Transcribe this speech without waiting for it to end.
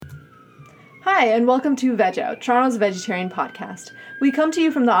Hi, and welcome to Veg Out, Toronto's vegetarian podcast. We come to you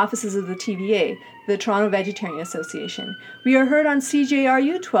from the offices of the TVA, the Toronto Vegetarian Association. We are heard on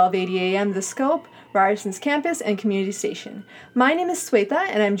CJRU 1280 AM The Scope, Ryerson's campus, and community station. My name is Sweta,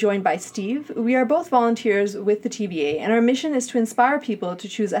 and I'm joined by Steve. We are both volunteers with the TVA, and our mission is to inspire people to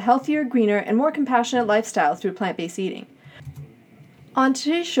choose a healthier, greener, and more compassionate lifestyle through plant-based eating. On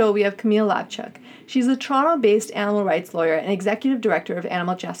today's show, we have Camille Labchuk. She's a Toronto-based animal rights lawyer and executive director of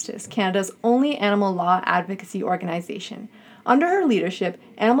Animal Justice, Canada's only animal law advocacy organization. Under her leadership,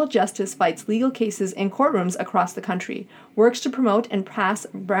 Animal Justice fights legal cases in courtrooms across the country, works to promote and pass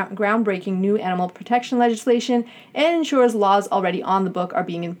groundbreaking new animal protection legislation, and ensures laws already on the book are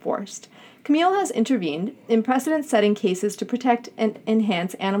being enforced. Camille has intervened in precedent-setting cases to protect and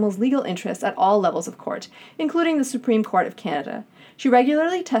enhance animals' legal interests at all levels of court, including the Supreme Court of Canada. She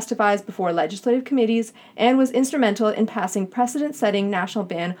regularly testifies before legislative committees and was instrumental in passing precedent-setting national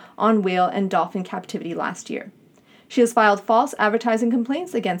ban on whale and dolphin captivity last year. She has filed false advertising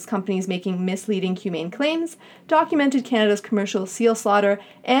complaints against companies making misleading humane claims, documented Canada's commercial seal slaughter,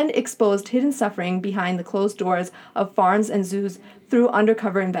 and exposed hidden suffering behind the closed doors of farms and zoos through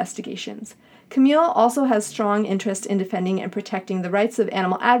undercover investigations. Camille also has strong interest in defending and protecting the rights of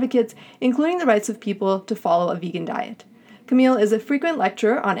animal advocates, including the rights of people to follow a vegan diet. Camille is a frequent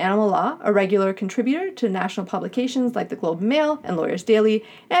lecturer on animal law, a regular contributor to national publications like the Globe and Mail and Lawyers Daily,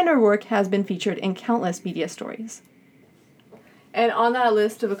 and her work has been featured in countless media stories. And on that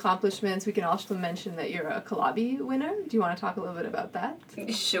list of accomplishments, we can also mention that you're a Calabi winner. Do you want to talk a little bit about that?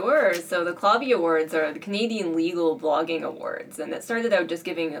 Sure. So the Calabi Awards are the Canadian Legal Blogging Awards, and it started out just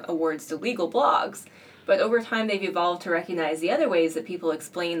giving awards to legal blogs, but over time they've evolved to recognize the other ways that people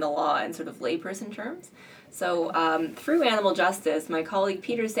explain the law in sort of layperson terms. So through Animal Justice, my colleague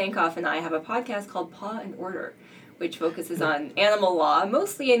Peter Sankoff and I have a podcast called Paw and Order, which focuses on animal law,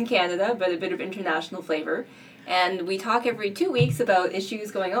 mostly in Canada, but a bit of international flavor. And we talk every 2 weeks about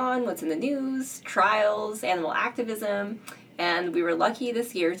issues going on, what's in the news, trials, animal activism, and we were lucky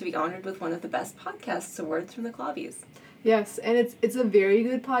this year to be honored with one of the Best Podcasts awards from the Clavies. Yes, and it's a very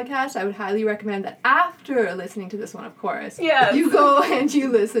good podcast. I would highly recommend that after listening to this one, of course, yes, you go and you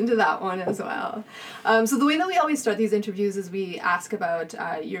listen to that one as well. So the way that we always start these interviews is we ask about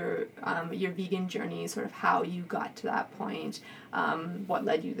your vegan journey, sort of how you got to that point, what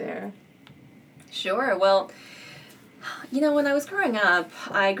led you there. Sure. Well, when I was growing up,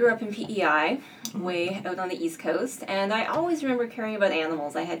 I grew up in PEI, way out on the East Coast, and I always remember caring about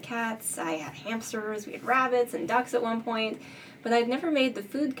animals. I had cats, I had hamsters, we had rabbits and ducks at one point, but I'd never made the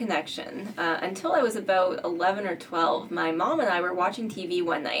food connection until I was about 11 or 12. My mom and I were watching TV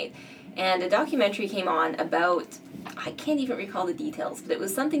one night, and a documentary came on about, I can't even recall the details, but it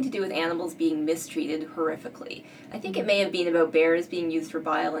was something to do with animals being mistreated horrifically. I think it may have been about bears being used for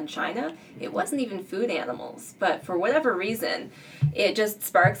bile in China. It wasn't even food animals, but for whatever reason, it just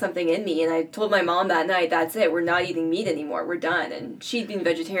sparked something in me, and I told my mom that night, that's it, we're not eating meat anymore, we're done. And she'd been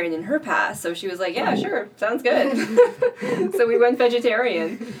vegetarian in her past, so she was like, yeah, sure, sounds good. So we went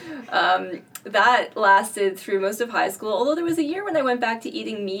vegetarian. That lasted through most of high school, although there was a year when I went back to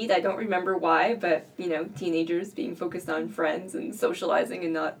eating meat. I don't remember why, but, teenagers being focused on friends and socializing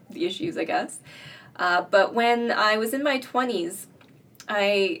and not the issues, I guess. But when I was in my 20s,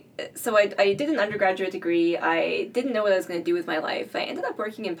 I did an undergraduate degree. I didn't know what I was going to do with my life. I ended up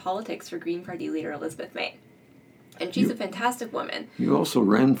working in politics for Green Party leader Elizabeth May. And she's a fantastic woman. You also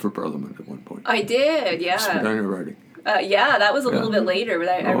ran for Parliament at one point. I did, yeah. Spadina writing. Yeah, that was a little bit later, but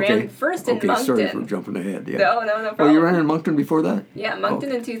I ran first in Moncton. Sorry for jumping ahead. Yeah. No problem. Oh, you ran in Moncton before that? Yeah,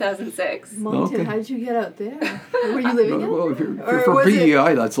 Moncton in 2006. Moncton, how did you get out there? Were you living out Well, there? if you're from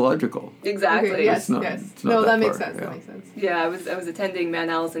PEI, that's logical. Exactly. Okay, yes, It's not no, that makes far, sense. yeah. That makes sense. Yeah, I was attending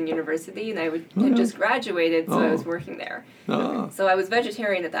Mount Allison University, and I had just graduated, so I was working there. So I was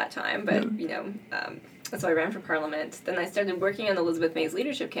vegetarian at that time, but, so I ran for Parliament. Then I started working on Elizabeth May's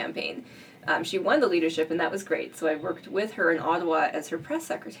leadership campaign. She won the leadership, and that was great. So I worked with her in Ottawa as her press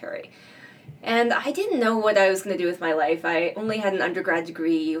secretary. And I didn't know what I was going to do with my life. I only had an undergrad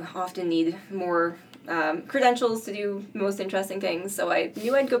degree. You often need more credentials to do most interesting things. So I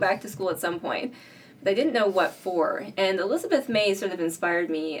knew I'd go back to school at some point, but I didn't know what for. And Elizabeth May sort of inspired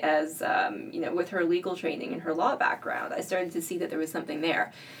me as, with her legal training and her law background. I started to see that there was something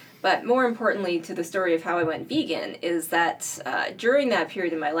there. But more importantly to the story of how I went vegan is that during that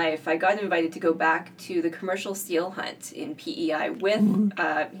period in my life, I got invited to go back to the commercial seal hunt in PEI with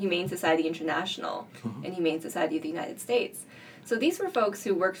Humane Society International and Humane Society of the United States. So these were folks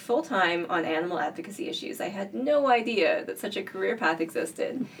who worked full-time on animal advocacy issues. I had no idea that such a career path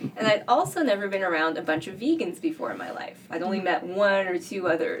existed. And I'd also never been around a bunch of vegans before in my life. I'd only met one or two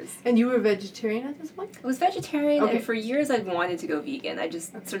others. And you were vegetarian at this point? I was vegetarian, and for years I'd wanted to go vegan. I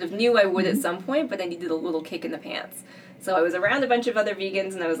just sort of knew I would at some point, but I needed a little kick in the pants. So I was around a bunch of other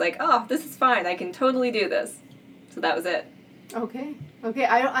vegans, and I was like, oh, this is fine. I can totally do this. So that was it. Okay.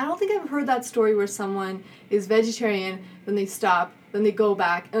 I don't think I've heard that story where someone is vegetarian, then they stop, then they go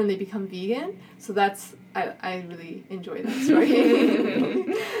back, and then they become vegan. So I really enjoy that story.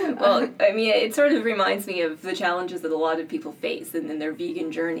 Well, I mean, it sort of reminds me of the challenges that a lot of people face in their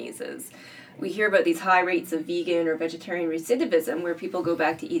vegan journeys. Is we hear about these high rates of vegan or vegetarian recidivism where people go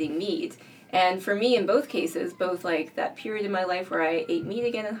back to eating meat. And for me, in both cases, both like that period in my life where I ate meat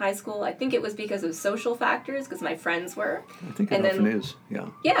again in high school, I think it was because of social factors, because my friends were. I think it often is, yeah.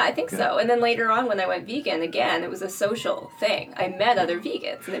 Yeah, I think so. And then later on when I went vegan, again, it was a social thing. I met other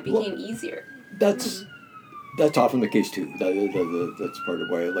vegans, and it became easier. That's often the case, too. That's part of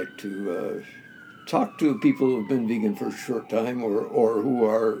why I like to talk to people who've been vegan for a short time or who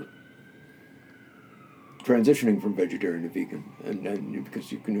are transitioning from vegetarian to vegan, and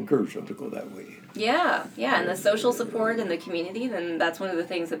because you can encourage them to go that way. Yeah, and the social support and the community, then that's one of the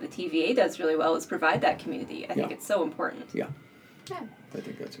things that the TVA does really well, is provide that community. I think it's so important. Yeah. I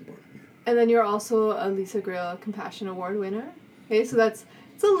think that's important. Yeah. And then you're also a Lisa Grill Compassion Award winner. Okay, so it's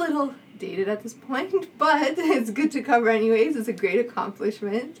a little dated at this point, but it's good to cover anyways. It's a great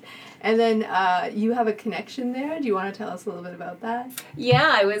accomplishment. And then you have a connection there. Do you want to tell us a little bit about that?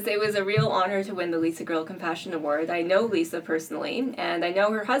 Yeah, it was a real honor to win the Lisa Grill Compassion Award. I know Lisa personally, and I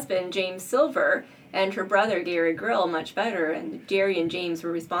know her husband, James Silver, and her brother, Gary Grill, much better. And Gary and James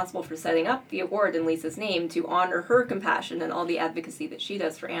were responsible for setting up the award in Lisa's name to honor her compassion and all the advocacy that she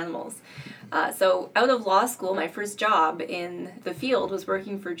does for animals. So out of law school, my first job in the field was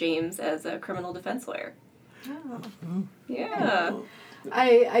working for James as a criminal defense lawyer. Oh. Yeah.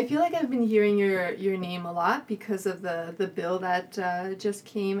 I feel like I've been hearing your name a lot because of the bill that just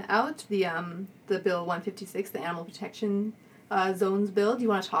came out, the Bill 156, the Animal Protection Zones Bill. Do you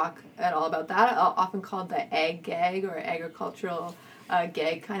want to talk at all about that? Often called the ag-gag or agricultural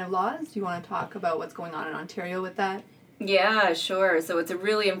gag kind of laws. Do you want to talk about what's going on in Ontario with that? Yeah, sure. So it's a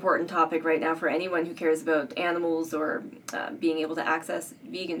really important topic right now for anyone who cares about animals or being able to access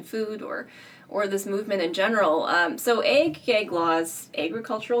vegan food or this movement in general. So ag-gag laws,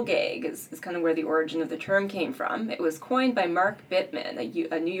 agricultural gag, is kind of where the origin of the term came from. It was coined by Mark Bittman,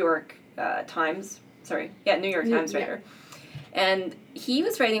 a New York Times writer. And he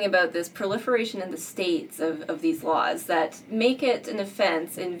was writing about this proliferation in the states of these laws that make it an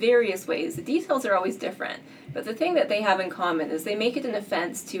offense in various ways. The details are always different, but the thing that they have in common is they make it an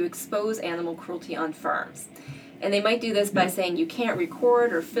offense to expose animal cruelty on farms. And they might do this by saying you can't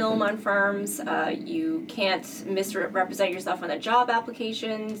record or film on farms, you can't misrepresent yourself on a job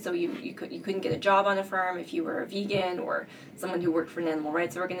application, so you couldn't get a job on a farm if you were a vegan or someone who worked for an animal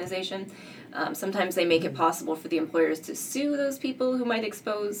rights organization. Sometimes they make it possible for the employers to sue those people who might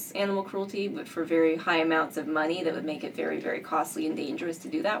expose animal cruelty, but for very high amounts of money that would make it very, very costly and dangerous to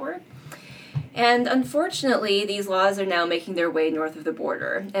do that work. And unfortunately, these laws are now making their way north of the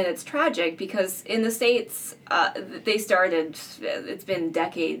border. And it's tragic because in the states, they started, it's been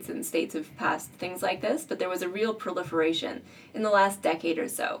decades and states have passed things like this, but there was a real proliferation in the last decade or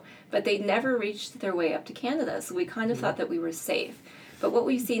so. But they never reached their way up to Canada, so we kind of thought that we were safe. But what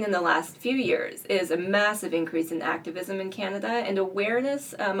we've seen in the last few years is a massive increase in activism in Canada and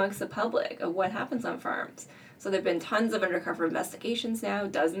awareness amongst the public of what happens on farms. So there have been tons of undercover investigations now,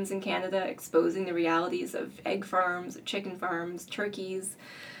 dozens in Canada, exposing the realities of egg farms, chicken farms, turkeys,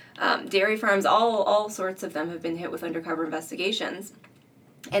 dairy farms, all sorts of them have been hit with undercover investigations.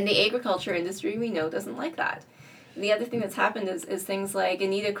 And the agriculture industry, we know, doesn't like that. And the other thing that's happened is things like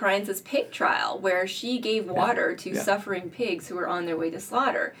Anita Krines' pig trial, where she gave water to suffering pigs who were on their way to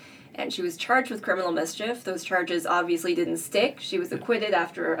slaughter. And she was charged with criminal mischief. Those charges obviously didn't stick. She was acquitted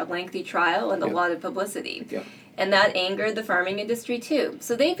after a lengthy trial and a lot of publicity. And that angered the farming industry too.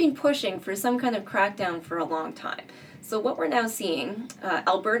 So they've been pushing for some kind of crackdown for a long time. So what we're now seeing,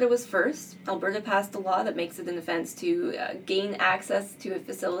 Alberta was first. Alberta passed a law that makes it an offense to gain access to a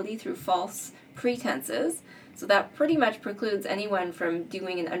facility through false pretenses. So that pretty much precludes anyone from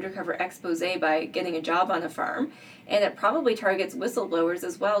doing an undercover expose by getting a job on a farm. And it probably targets whistleblowers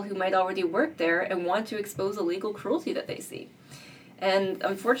as well who might already work there and want to expose illegal cruelty that they see. And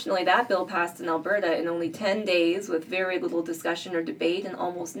unfortunately, that bill passed in Alberta in only 10 days with very little discussion or debate and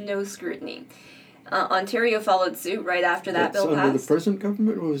almost no scrutiny. Ontario followed suit right after that bill under the passed. present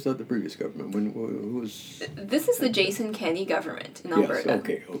government, or was that the previous government? Who was? This is the Jason Kenney government in Alberta.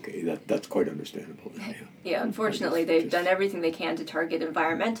 Yes, okay, that's quite understandable. Then, Yeah, unfortunately, they've done everything they can to target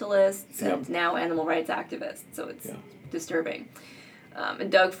environmentalists and now animal rights activists, so it's disturbing.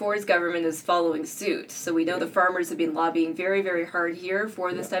 And Doug Ford's government is following suit, so we know the farmers have been lobbying very, very hard here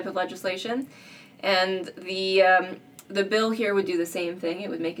for this type of legislation. And the bill here would do the same thing. It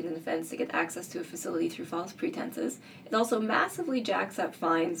would make it an offense to get access to a facility through false pretenses. It also massively jacks up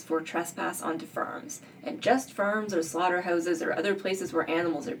fines for trespass onto farms. And just farms or slaughterhouses or other places where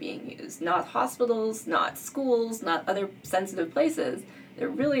animals are being used. Not hospitals, not schools, not other sensitive places. They're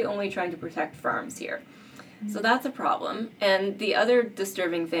really only trying to protect farms here. So that's a problem. And the other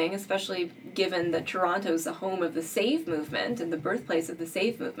disturbing thing, especially given that Toronto's the home of the SAVE movement and the birthplace of the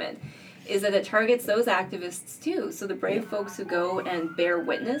SAVE movement, is that it targets those activists too. So the brave folks who go and bear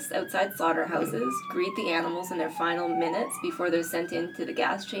witness outside slaughterhouses, greet the animals in their final minutes before they're sent into the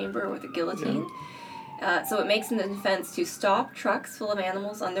gas chamber or the guillotine. So it makes it an offense to stop trucks full of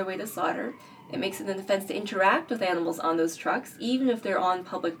animals on their way to slaughter. It makes it an offense to interact with animals on those trucks, even if they're on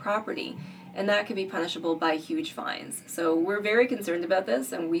public property. And that could be punishable by huge fines. So we're very concerned about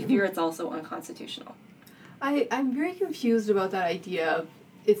this, and we fear it's also unconstitutional. I'm very confused about that idea of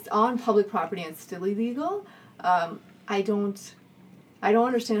it's on public property and it's still illegal. I don't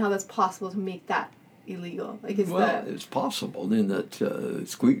understand how that's possible to make that illegal. Like, it's possible in that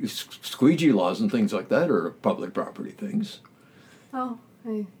squeegee laws and things like that are public property things. Oh,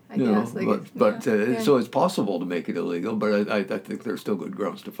 I guess. So it's possible to make it illegal, but I think there's still good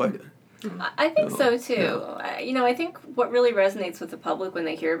grounds to fight it. I think so too. I think what really resonates with the public when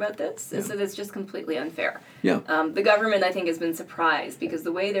they hear about this is that it's just completely unfair. Yeah. The government, I think, has been surprised because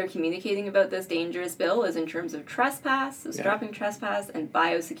the way they're communicating about this dangerous bill is in terms of trespass, so stopping trespass, and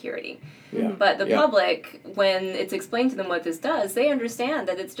biosecurity. Yeah. But the public, when it's explained to them what this does, they understand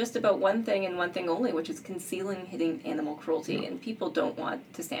that it's just about one thing and one thing only, which is concealing hidden animal cruelty, and people don't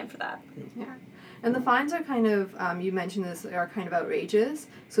want to stand for that. Yeah. And the fines are kind of, you mentioned this, are kind of outrageous.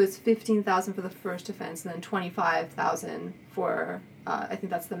 So it's $15,000 for the first offense, and then $25,000 for, I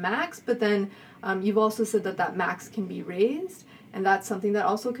think that's the max. But then you've also said that max can be raised, and that's something that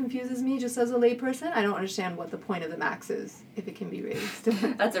also confuses me just as a layperson. I don't understand what the point of the max is if it can be raised.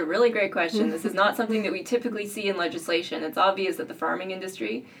 That's a really great question. This is not something that we typically see in legislation. It's obvious that the farming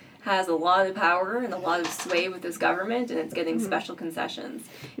industry has a lot of power and a lot of sway with this government, and it's getting special concessions.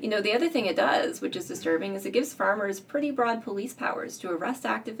 The other thing it does, which is disturbing, is it gives farmers pretty broad police powers to arrest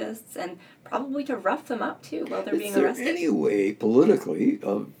activists and probably to rough them up, too, while they're being arrested. Is there any way, politically,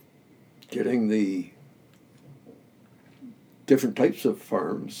 of getting the different types of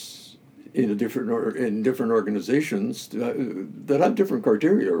farms in different organizations that have different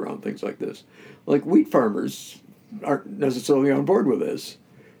criteria around things like this? Like, wheat farmers aren't necessarily on board with this.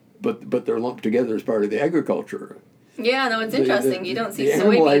 But they're lumped together as part of the agriculture. Yeah, no, it's interesting. You don't see soybean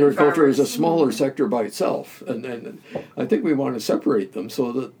animal agriculture farmers. is a smaller sector by itself, and I think we want to separate them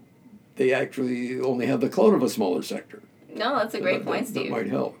so that they actually only have the clout of a smaller sector. No, that's a great point, Steve. That might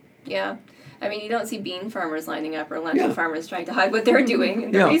help. Yeah. I mean, you don't see bean farmers lining up or lentil farmers trying to hide what they're doing,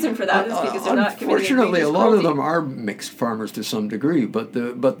 and the reason for that is because they're not committing Unfortunately, a lot cruelty. of them are mixed farmers to some degree, but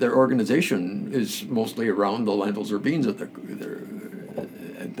their organization is mostly around the lentils or beans that they're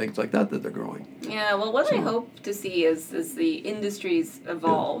and things like that they're growing. Yeah, well, what I hope to see is the industries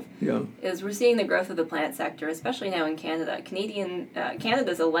evolve. Is we're seeing the growth of the plant sector, especially now in Canada.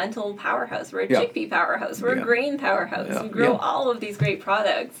 Canada's a lentil powerhouse. We're a chickpea powerhouse. We're a grain powerhouse. We grow all of these great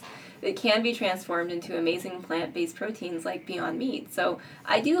products that can be transformed into amazing plant-based proteins like Beyond Meat. So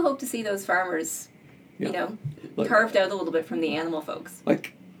I do hope to see those farmers, carved out a little bit from the animal folks.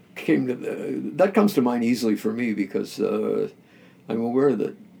 That comes to mind easily for me because I'm aware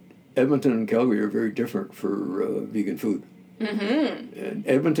that Edmonton and Calgary are very different for vegan food. Mm-hmm. And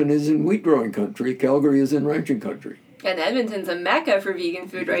Edmonton is in wheat growing country. Calgary is in ranching country. And Edmonton's a mecca for vegan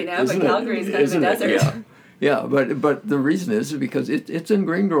food right now, but Calgary's kind of a desert. Yeah, but the reason is because it's in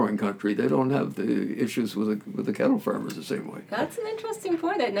grain growing country. They don't have the issues with the cattle farmers the same way. That's an interesting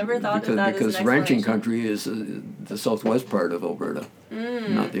point. I'd never thought of that as an because ranching country is the southwest part of Alberta,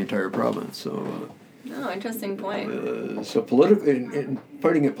 not the entire province. So. Interesting point. So in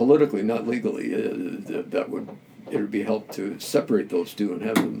fighting it politically, not legally, it would be help to separate those two and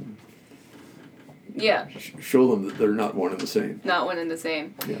have them Yeah. Show them that they're not one and the same. Not one and the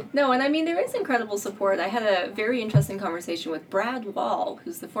same. Yeah. No, and I mean, there is incredible support. I had a very interesting conversation with Brad Wall,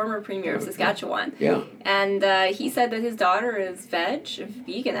 who's the former premier of Saskatchewan. Yeah. And he said that his daughter is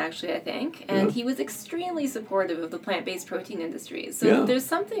vegan actually, I think, and he was extremely supportive of the plant-based protein industries. So there's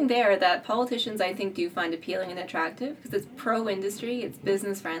something there that politicians, I think, do find appealing and attractive, because it's pro-industry, it's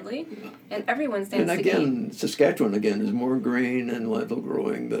business-friendly, and everyone stands to gain. And again, Saskatchewan, is more grain and lentil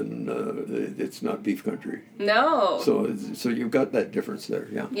growing than, it's not beef country. No. So you've got that difference there,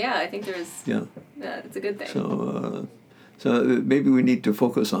 yeah. Yeah, I think there's... Yeah. It's a good thing. So maybe we need to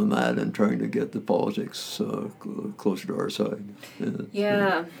focus on that and trying to get the politics closer to our side.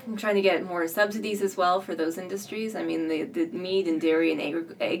 I'm trying to get more subsidies as well for those industries. I mean, the meat and dairy and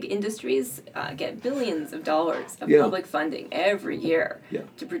egg industries get billions of dollars of public funding every year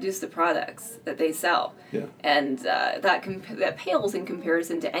to produce the products that they sell. Yeah. And that pales in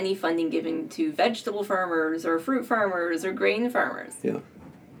comparison to any funding given to vegetable farmers or fruit farmers or grain farmers. Yeah.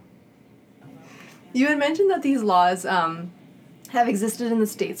 You had mentioned that these laws have existed in the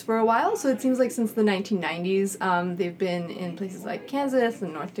States for a while, so it seems like since the 1990s they've been in places like Kansas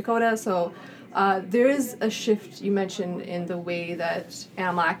and North Dakota, so there is a shift, you mentioned, in the way that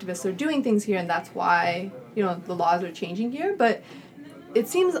animal activists are doing things here, and that's why, the laws are changing here, but it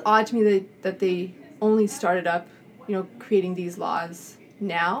seems odd to me that they only started up, creating these laws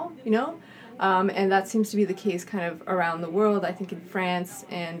now, and that seems to be the case kind of around the world. I think in France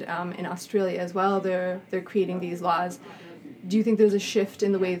and in Australia as well, they're creating these laws. Do you think there's a shift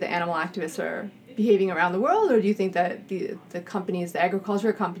in the way the animal activists are behaving around the world, or do you think that the companies, the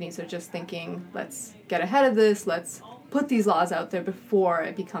agriculture companies, are just thinking, let's get ahead of this, let's put these laws out there before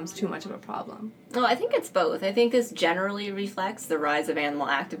it becomes too much of a problem? Well, I think it's both. I think this generally reflects the rise of animal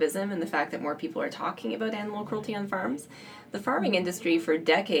activism and the fact that more people are talking about animal cruelty on farms. The farming industry for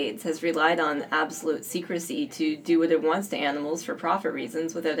decades has relied on absolute secrecy to do what it wants to animals for profit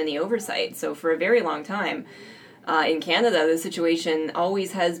reasons without any oversight. So for a very long time, in Canada, the situation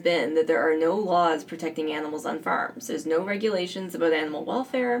always has been that there are no laws protecting animals on farms. There's no regulations about animal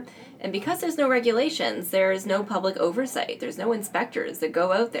welfare, and because there's no regulations, there is no public oversight. There's no inspectors that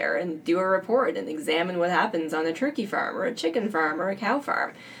go out there and do a report and examine what happens on a turkey farm or a chicken farm or a cow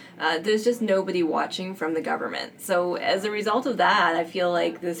farm. There's just nobody watching from the government. So as a result of that, I feel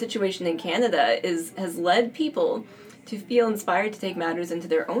like the situation in Canada has led people to feel inspired to take matters into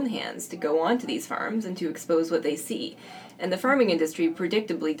their own hands, to go onto these farms and to expose what they see. And the farming industry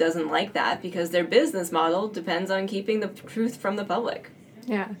predictably doesn't like that because their business model depends on keeping the truth from the public.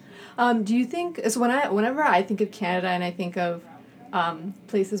 Yeah. Do you think, so whenever I think of Canada and I think of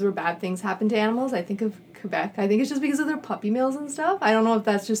places where bad things happen to animals, I think of Quebec. I think it's just because of their puppy mills and stuff. I don't know if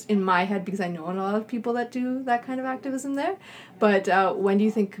that's just in my head because I know a lot of people that do that kind of activism there. But when do you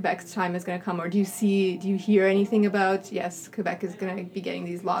think Quebec's time is going to come? Or do you hear anything about, yes, Quebec is going to be getting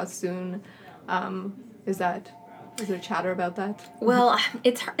these laws soon? Is there chatter about that? Well,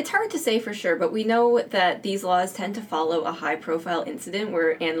 it's hard to say for sure, but we know that these laws tend to follow a high-profile incident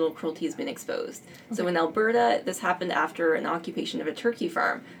where animal cruelty has been exposed. Okay. So in Alberta, this happened after an occupation of a turkey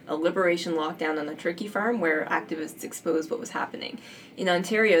farm, a liberation lockdown on a turkey farm where activists exposed what was happening. In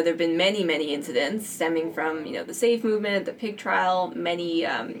Ontario, there have been many, many incidents stemming from, the SAFE movement, the pig trial, many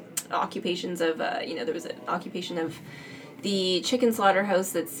occupations of, there was an occupation of the chicken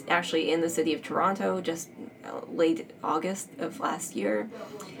slaughterhouse that's actually in the city of Toronto, just late August of last year.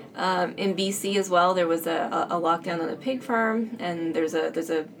 In BC as well, there was a lockdown on a pig farm, and there's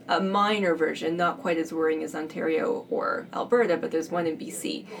a minor version, not quite as worrying as Ontario or Alberta, but there's one in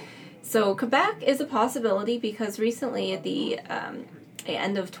BC. So Quebec is a possibility because recently at the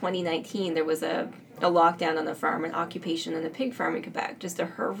end of 2019, there was a lockdown on a farm, an occupation on a pig farm in Quebec. Just a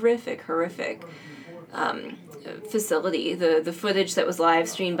horrific facility. The footage that was live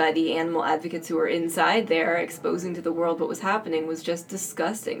streamed by the animal advocates who were inside there exposing to the world what was happening was just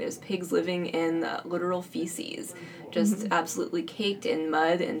disgusting. There's pigs living in literal feces, just absolutely caked in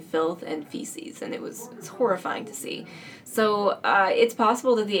mud and filth and feces, and it's horrifying to see. So it's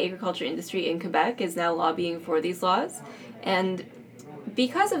possible that the agriculture industry in Quebec is now lobbying for these laws, and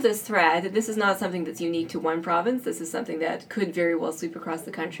because of this thread, this is not something that's unique to one province. This is something that could very well sweep across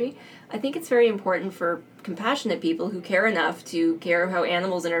the country. I think it's very important for compassionate people who care enough to care how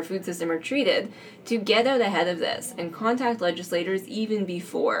animals in our food system are treated to get out ahead of this and contact legislators even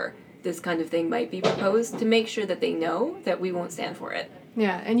before this kind of thing might be proposed to make sure that they know that we won't stand for it.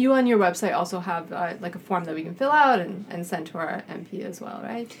 Yeah, and you on your website also have like a form that we can fill out and send to our MP as well,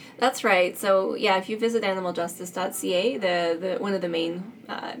 right? That's right. So yeah, if you visit animaljustice.ca, the one of the main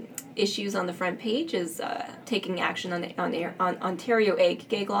issues on the front page is taking action on Ontario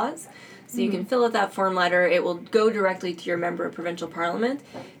ag-gag laws. So you can fill out that form letter. It will go directly to your member of provincial parliament,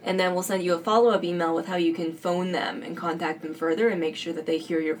 and then we'll send you a follow-up email with how you can phone them and contact them further and make sure that they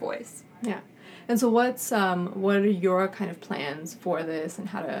hear your voice. Yeah. And so what are your kind of plans for this and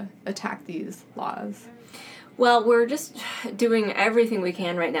how to attack these laws? Well, we're just doing everything we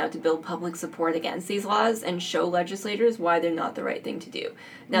can right now to build public support against these laws and show legislators why they're not the right thing to do.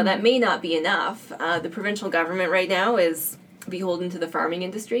 Now, that may not be enough. The provincial government right now is beholden to the farming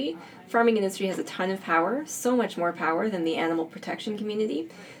industry. Farming industry has a ton of power, so much more power than the animal protection community.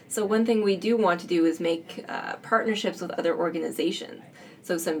 So one thing we do want to do is make partnerships with other organizations.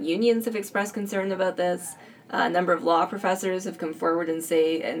 So some unions have expressed concern about this. A number of law professors have come forward and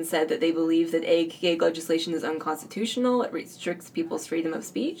said that they believe that ag-gag legislation is unconstitutional. It restricts people's freedom of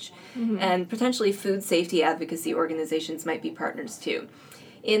speech. And potentially food safety advocacy organizations might be partners too.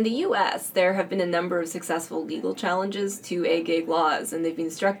 In the U.S., there have been a number of successful legal challenges to ag-gag laws, and they've been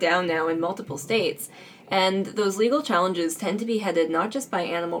struck down now in multiple states. And those legal challenges tend to be headed not just by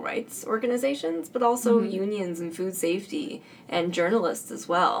animal rights organizations, but also unions and food safety and journalists as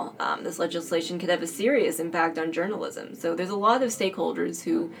well. This legislation could have a serious impact on journalism. So there's a lot of stakeholders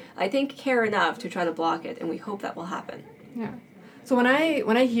who I think care enough to try to block it, and we hope that will happen. Yeah. So when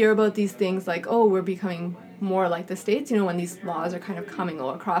I hear about these things like, oh, we're becoming more like the States, when these laws are kind of coming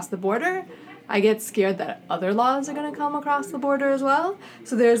across the border, I get scared that other laws are going to come across the border as well.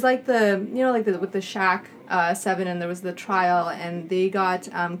 So there's with the Shack 7, and there was the trial, and they got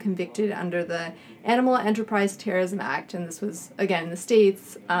convicted under the Animal Enterprise Terrorism Act, and this was, again, in the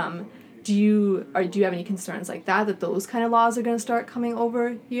States. Do you have any concerns like that those kind of laws are going to start coming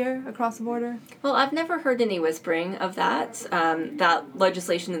over here across the border? Well, I've never heard any whispering of that. That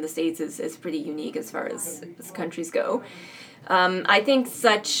legislation in the States is pretty unique as far as countries go. I think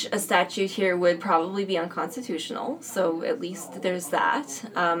such a statute here would probably be unconstitutional, so at least there's that.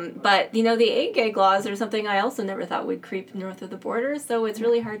 But, the ag-gag laws are something I also never thought would creep north of the border, so it's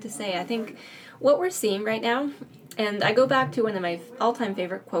really hard to say. I think what we're seeing right now, and I go back to one of my all-time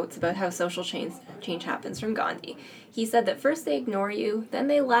favorite quotes about how social change happens from Gandhi. He said that first they ignore you, then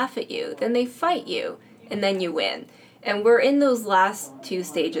they laugh at you, then they fight you, and then you win. And we're in those last two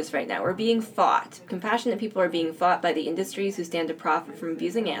stages right now. We're being fought. Compassionate people are being fought by the industries who stand to profit from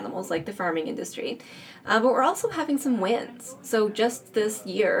abusing animals, like the farming industry. But we're also having some wins. So just this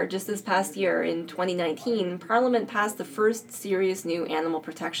past year, in 2019, Parliament passed the first serious new animal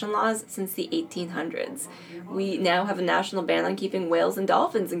protection laws since the 1800s. We now have a national ban on keeping whales and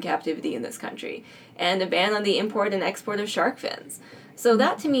dolphins in captivity in this country, and a ban on the import and export of shark fins. So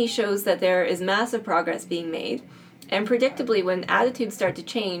that, to me, shows that there is massive progress being made. And predictably, when attitudes start to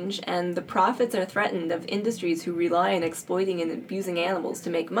change and the profits are threatened of industries who rely on exploiting and abusing animals to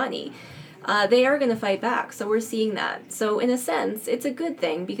make money, they are going to fight back. So we're seeing that. So in a sense, it's a good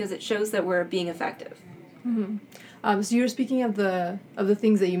thing because it shows that we're being effective. So you were speaking of the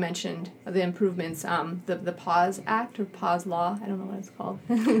things that you mentioned, the improvements, the PAWS Act or PAWS Law. I don't know what it's called.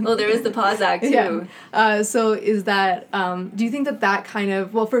 Well, there is the PAWS Act too. Yeah. So is that? Do you think that kind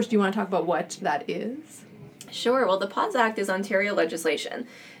of? Well, first, do you want to talk about what that is? Sure. Well, the PAWS Act is Ontario legislation.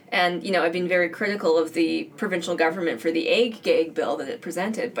 And, I've been very critical of the provincial government for the ag-gag bill that it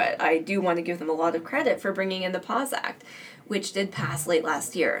presented, but I do want to give them a lot of credit for bringing in the PAWS Act, which did pass late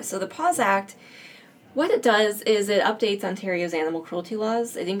last year. So the PAWS Act, what it does is it updates Ontario's animal cruelty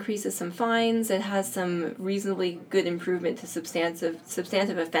laws. It increases some fines. It has some reasonably good improvement to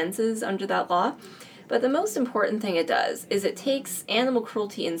substantive offenses under that law. But the most important thing it does is it takes animal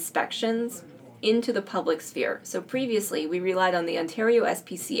cruelty inspections into the public sphere. So previously, we relied on the Ontario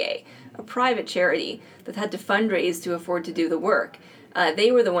SPCA, a private charity that had to fundraise to afford to do the work.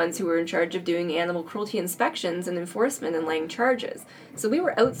 They were the ones who were in charge of doing animal cruelty inspections and enforcement and laying charges. So we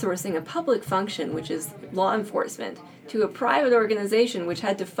were outsourcing a public function, which is law enforcement, to a private organization which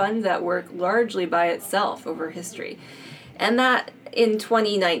had to fund that work largely by itself over history. And that, in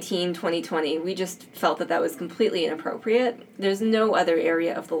 2019, 2020, we just felt that was completely inappropriate. There's no other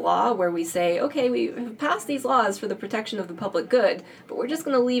area of the law where we say, okay, we have passed these laws for the protection of the public good, but we're just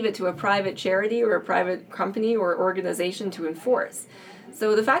going to leave it to a private charity or a private company or organization to enforce.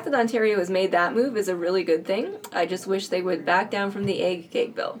 So the fact that Ontario has made that move is a really good thing. I just wish they would back down from the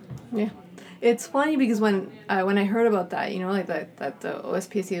ag-gag bill. Yeah. It's funny because when I heard about that, that the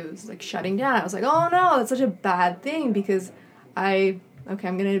OSPCA was shutting down, I was like, oh no, that's such a bad thing because I'm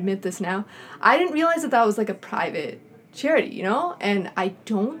going to admit this now. I didn't realize that was a private charity, you know? And I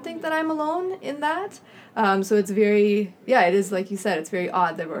don't think that I'm alone in that. So it's very, it is, like you said, it's very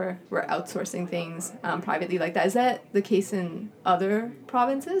odd that we're outsourcing things privately like that. Is that the case in other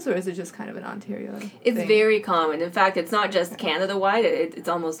provinces, or is it just kind of an Ontario It's thing? very common. In fact, it's not just Canada-wide. It's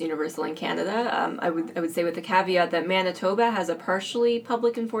almost universal in Canada. I would say with the caveat that Manitoba has a partially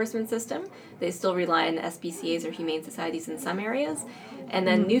public enforcement system. They still rely on SPCAs or humane societies in some areas. And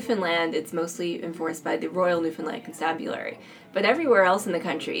then Newfoundland, it's mostly enforced by the Royal Newfoundland Constabulary. But everywhere else in the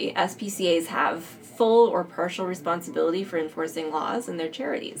country, SPCAs have full or partial responsibility for enforcing laws in their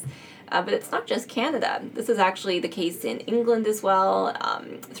charities. But it's not just Canada. This is actually the case in England as well,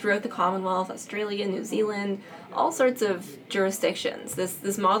 throughout the Commonwealth, Australia, New Zealand, all sorts of jurisdictions.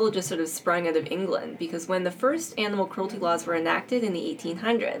 This model just sort of sprung out of England because when the first animal cruelty laws were enacted in the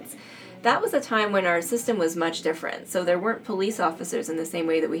 1800s, that was a time when our system was much different. So there weren't police officers in the same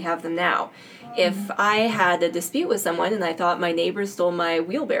way that we have them now. If I had a dispute with someone and I thought my neighbor stole my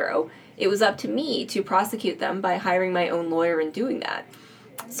wheelbarrow, it was up to me to prosecute them by hiring my own lawyer and doing that.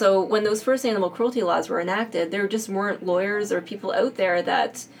 So when those first animal cruelty laws were enacted, there just weren't lawyers or people out there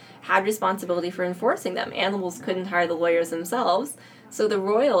that had responsibility for enforcing them. Animals couldn't hire the lawyers themselves. So the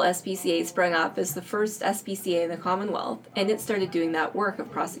Royal SPCA sprung up as the first SPCA in the Commonwealth, and it started doing that work of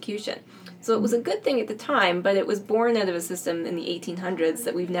prosecution. So it was a good thing at the time, but it was born out of a system in the 1800s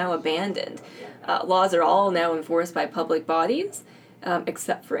that we've now abandoned. Laws are all now enforced by public bodies,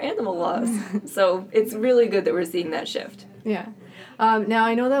 except for animal laws. So it's really good that we're seeing that shift. Yeah. Now,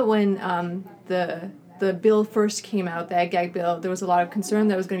 I know that when the bill first came out, the ag-gag bill, there was a lot of concern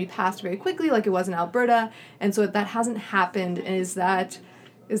that it was going to be passed very quickly like it was in Alberta, and so that hasn't happened. And is that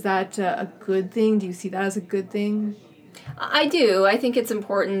a good thing? Do you see that as a good thing? I do. I think it's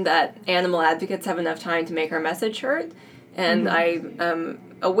important that animal advocates have enough time to make our message heard, and I am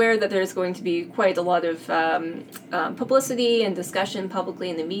aware that there's going to be quite a lot of publicity and discussion publicly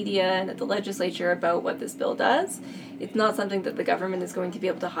in the media and at the legislature about what this bill does. It's not something that the government is going to be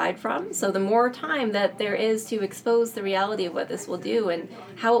able to hide from. So the more time that there is to expose the reality of what this will do and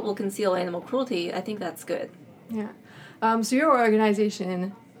how it will conceal animal cruelty, I think that's good. Yeah. So your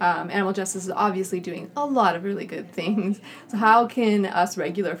organization, Animal Justice, is obviously doing a lot of really good things. So how can us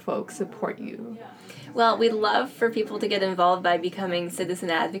regular folks support you? Well, we'd love for people to get involved by becoming citizen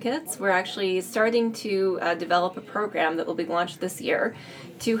advocates. We're actually starting to develop a program that will be launched this year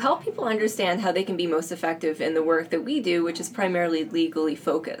to help people understand how they can be most effective in the work that we do, which is primarily legally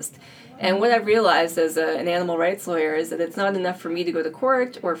focused. And what I've realized as an animal rights lawyer is that it's not enough for me to go to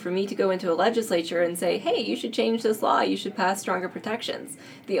court or for me to go into a legislature and say, hey, you should change this law, you should pass stronger protections.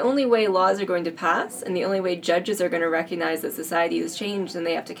 The only way laws are going to pass and the only way judges are going to recognize that society has changed and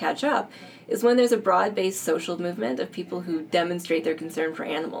they have to catch up is when there's a broad-based social movement of people who demonstrate their concern for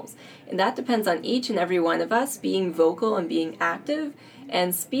animals. And that depends on each and every one of us being vocal and being active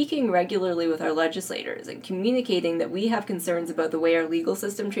and speaking regularly with our legislators and communicating that we have concerns about the way our legal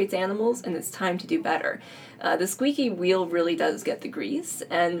system treats animals and it's time to do better. The squeaky wheel really does get the grease,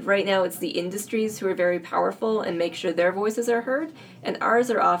 and right now it's the industries who are very powerful and make sure their voices are heard, and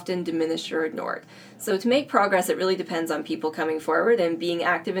ours are often diminished or ignored. So to make progress, it really depends on people coming forward and being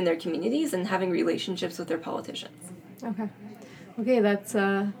active in their communities and having relationships with their politicians. Okay,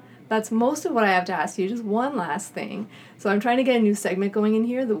 that's most of what I have to ask you. Just one last thing. So I'm trying to get a new segment going in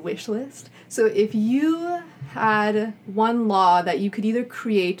here, the wish list. So if you had one law that you could either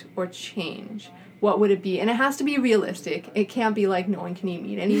create or change, what would it be? And it has to be realistic. It can't be like no one can eat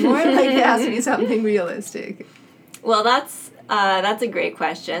meat anymore. Like it has to be something realistic. Well, that's a great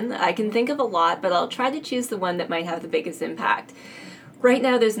question. I can think of a lot, but I'll try to choose the one that might have the biggest impact. Right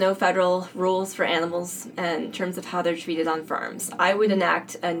now, there's no federal rules for animals in terms of how they're treated on farms. I would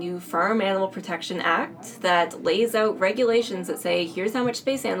enact a new Farm Animal Protection Act that lays out regulations that say, here's how much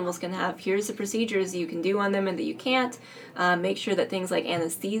space animals can have, here's the procedures you can do on them and that you can't. Make sure that things like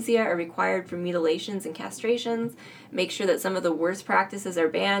anesthesia are required for mutilations and castrations. Make sure that some of the worst practices are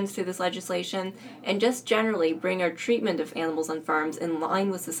banned through this legislation. And just generally bring our treatment of animals on farms in line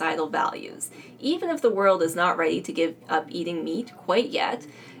with societal values. Even if the world is not ready to give up eating meat quite yet,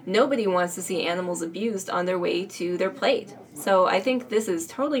 nobody wants to see animals abused on their way to their plate. So I think this is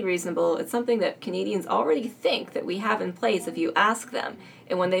totally reasonable. It's something that Canadians already think that we have in place if you ask them.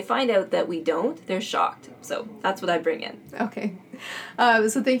 And when they find out that we don't, they're shocked. So that's what I bring in. Okay.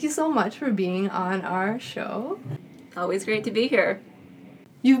 So thank you so much for being on our show. Always great to be here.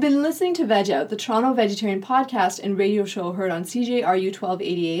 You've been listening to Veg Out, the Toronto vegetarian podcast and radio show heard on CJRU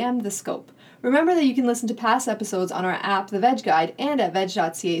 1280 AM, The Scope. Remember that you can listen to past episodes on our app, The Veg Guide, and at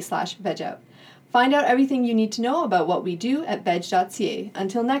veg.ca/vegout. Find out everything you need to know about what we do at veg.ca.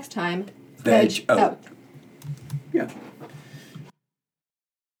 Until next time, Veg out. Yeah.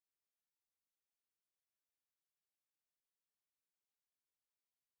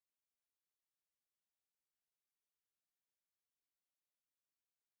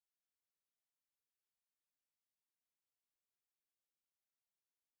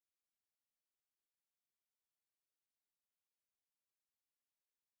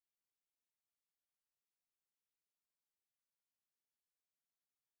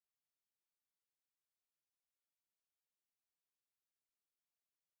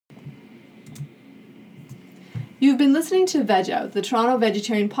 You've been listening to Veg Out, the Toronto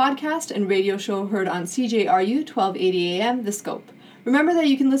Vegetarian podcast and radio show heard on CJRU 1280 AM, The Scope. Remember that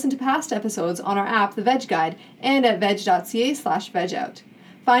you can listen to past episodes on our app, The Veg Guide, and at veg.ca/vegout.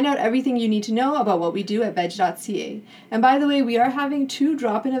 Find out everything you need to know about what we do at veg.ca. And by the way, we are having 2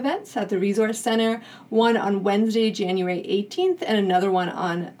 drop-in events at the Resource Center, one on Wednesday, January 18th, and another one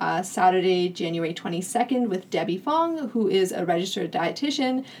on Saturday, January 22nd with Debbie Fong, who is a registered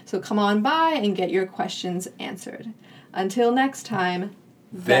dietitian. So come on by and get your questions answered. Until next time,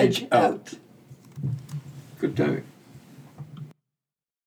 Veg out. Good timing.